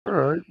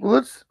right. Well,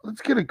 let's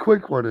get a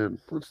quick one in.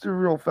 Let's do a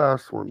real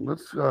fast one.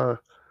 Let's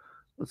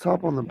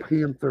hop on the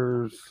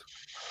Panthers,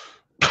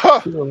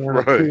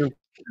 Carolina Right.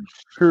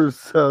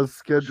 Panthers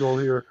schedule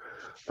here.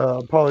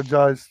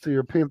 Apologize to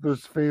your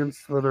Panthers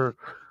fans that are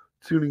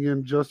tuning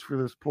in just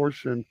for this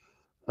portion.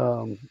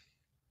 Um,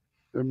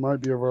 it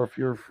might be a rough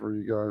year for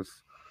you guys.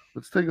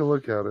 Let's take a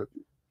look at it.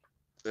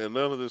 And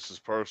none of this is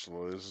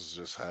personal. This is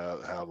just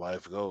how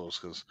life goes.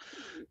 Because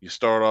you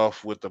start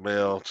off with the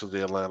mail to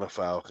the Atlanta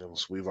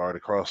Falcons. We've already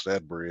crossed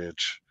that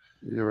bridge.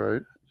 You're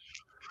right.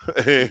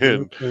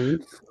 The And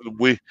Saints.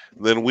 we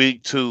then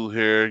week two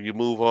here, you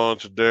move on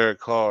to Derek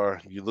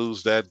Carr. You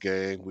lose that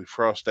game. We've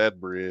crossed that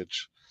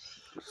bridge.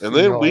 And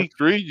then week Seahawks.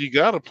 three, you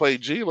got to play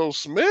Geno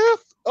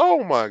Smith.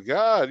 Oh my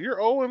God, you're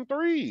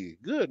 0-3.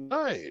 Good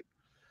night.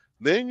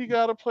 Then you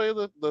got to play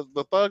the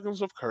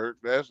Thuggins of Kurt.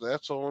 That's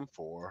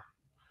 0-4.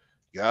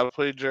 You got to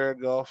play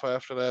Jared Goff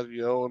after that.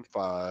 You're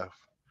 0-5.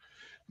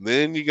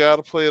 Then you got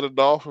to play the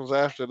Dolphins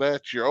after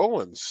that. You're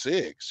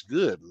 0-6.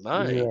 Good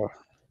night. Yeah.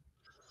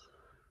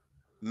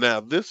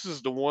 Now this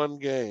is the one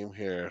game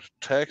here: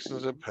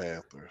 Texans and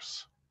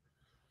Panthers.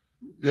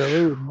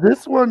 Yeah.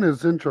 This one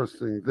is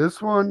interesting.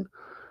 This one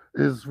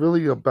is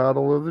really a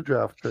battle of the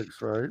draft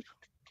picks, right?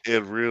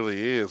 It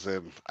really is,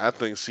 and I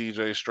think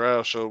C.J.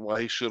 Stroud showed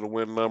why he should have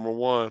won number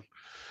one.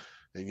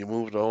 And you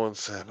moved to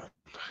 0-7.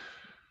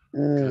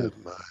 Mm,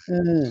 Good night.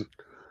 mm.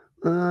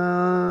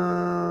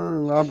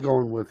 I'm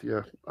going with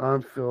you. I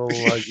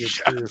feel like it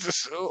too.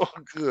 Oh,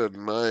 good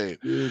night.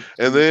 It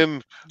And too.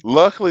 then,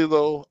 luckily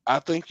though, I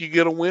think you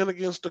get a win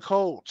against the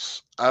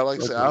Colts. I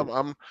like I I say, do.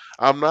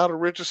 I'm not a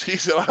Richardson. He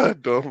said I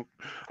don't.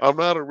 I'm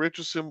not a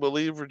Richardson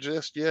believer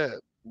just yet.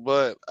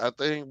 But I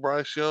think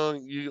Bryce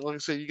Young, you like I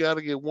said, you got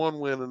to get one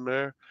win in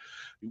there.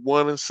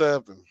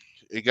 1-7.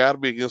 It got to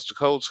be against the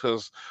Colts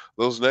because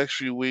those next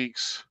few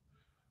weeks,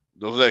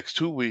 those next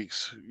 2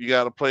 weeks, you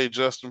got to play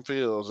Justin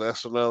Fields.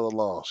 That's another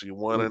loss. You're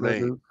one Well, and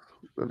eight.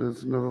 that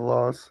is another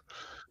loss.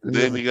 Then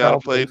you have Then the you got to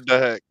play Cowboys.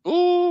 Dak.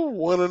 Ooh,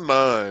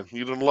 1-9.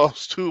 You done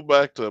lost two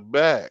back to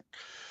back,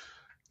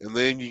 and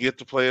then you get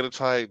to play the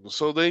Titans.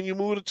 So then you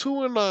move to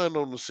 2-9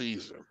 on the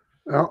season.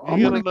 Now, You I'm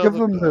get going to give another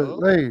them the.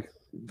 dub. Hey,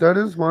 that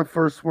is my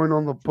first win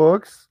on the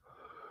books.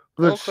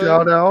 Let's Okay.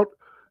 shout out.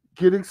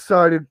 Get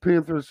excited,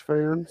 Panthers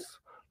fans.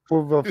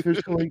 We've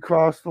officially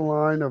crossed the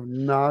line of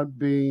not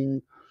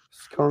being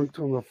skunked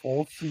on the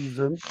full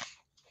season.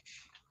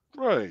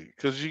 Right,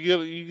 because you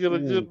get a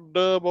Mm. good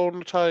dub on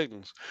the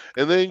Titans,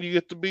 and then you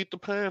get to beat the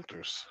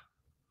Panthers.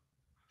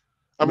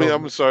 I mean,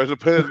 I'm No, sorry, the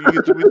Panthers. You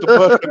get to beat the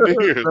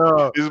Buccaneers.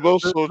 no, It's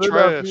both so they're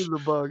not being trash. the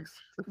Bugs.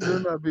 They're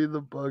not being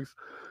the Bugs.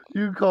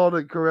 You called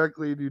it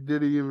correctly and you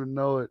didn't even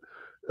know it.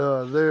 They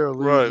are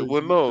Right. losing.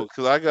 Well, no,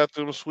 because I got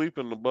them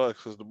sweeping the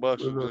Bucks. Because the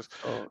Bucks are just.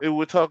 Oh,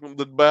 We're talking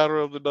the batter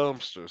of the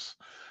dumpsters.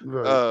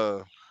 right.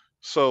 Uh,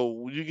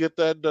 so you get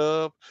that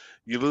dub,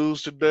 you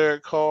lose to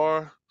Derek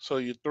Carr, so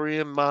you're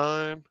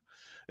 3-9,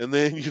 and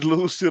then you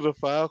lose to the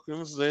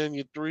Falcons, then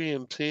you're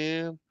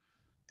 3-10.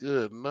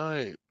 Good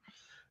night.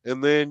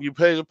 And then you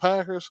pay the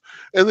Packers,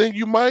 and then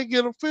you might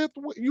get a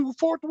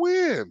fourth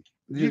win.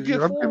 You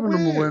get I'm four giving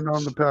them a win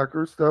on the wins.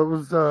 Packers. That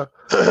was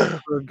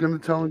gonna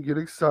tell them get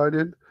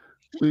excited.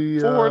 We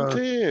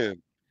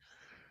 4-10.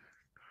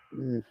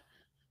 mm,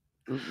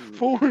 mm,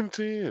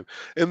 4-10,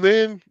 and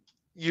then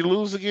you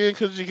lose again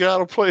because you got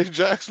to play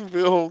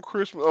Jacksonville on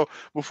Christmas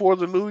before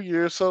the New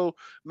Year. So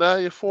now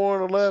you're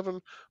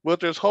 4-11, but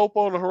there's hope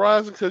on the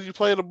horizon because you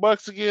play the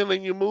Bucks again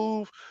and you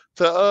move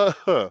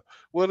to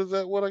what is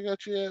that? What I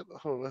got you at?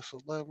 Oh, that's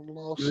 11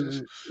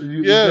 losses.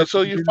 you Yeah, got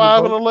so the you're beating the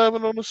five and Bucks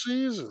 11 on the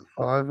season.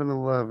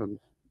 5-11.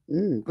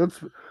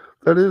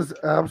 That is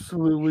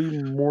absolutely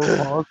more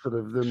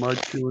positive than my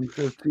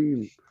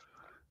 2-15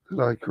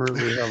 that I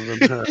currently have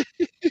them at.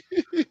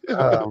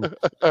 Um,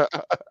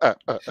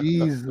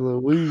 Jeez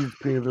Louise,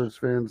 Panthers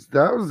fans.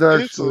 That was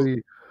it's a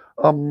actually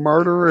a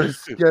murderous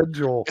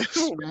schedule.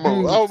 I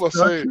Being was gonna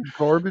such say, a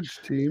garbage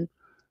team,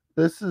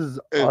 this is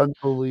and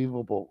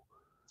unbelievable.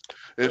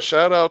 And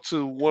shout out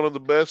to one of the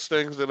best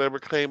things that ever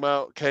came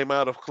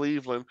out of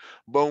Cleveland,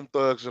 Bone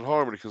Thugs and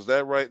Harmony, because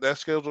that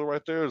schedule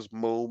right there is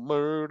mo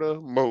murder.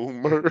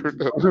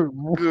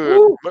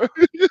 Good. Woo!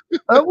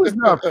 That was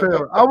not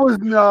fair. I was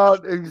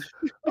not.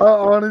 I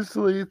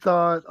honestly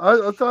thought.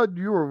 I thought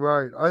you were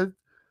right.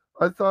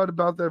 I thought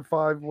about that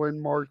 5-win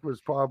mark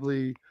was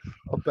probably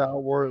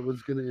about where it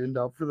was going to end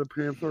up for the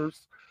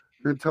Panthers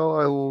until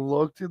I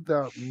looked at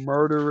that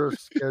murderous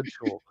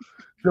schedule.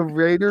 The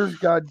Raiders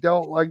got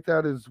dealt like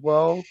that as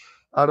well.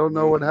 I don't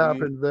know what Hmm.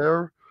 happened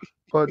there,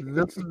 but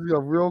this is a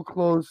real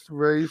close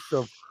race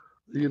of,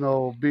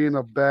 being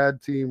a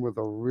bad team with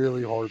a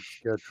really hard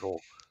schedule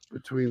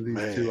between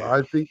these two. Man.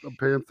 I think the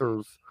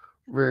Panthers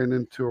ran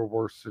into a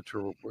worse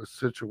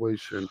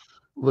situation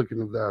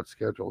looking at that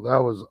schedule.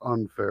 That was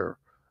unfair.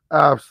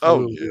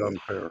 Oh Absolutely yeah.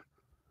 unfair.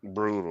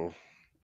 Brutal.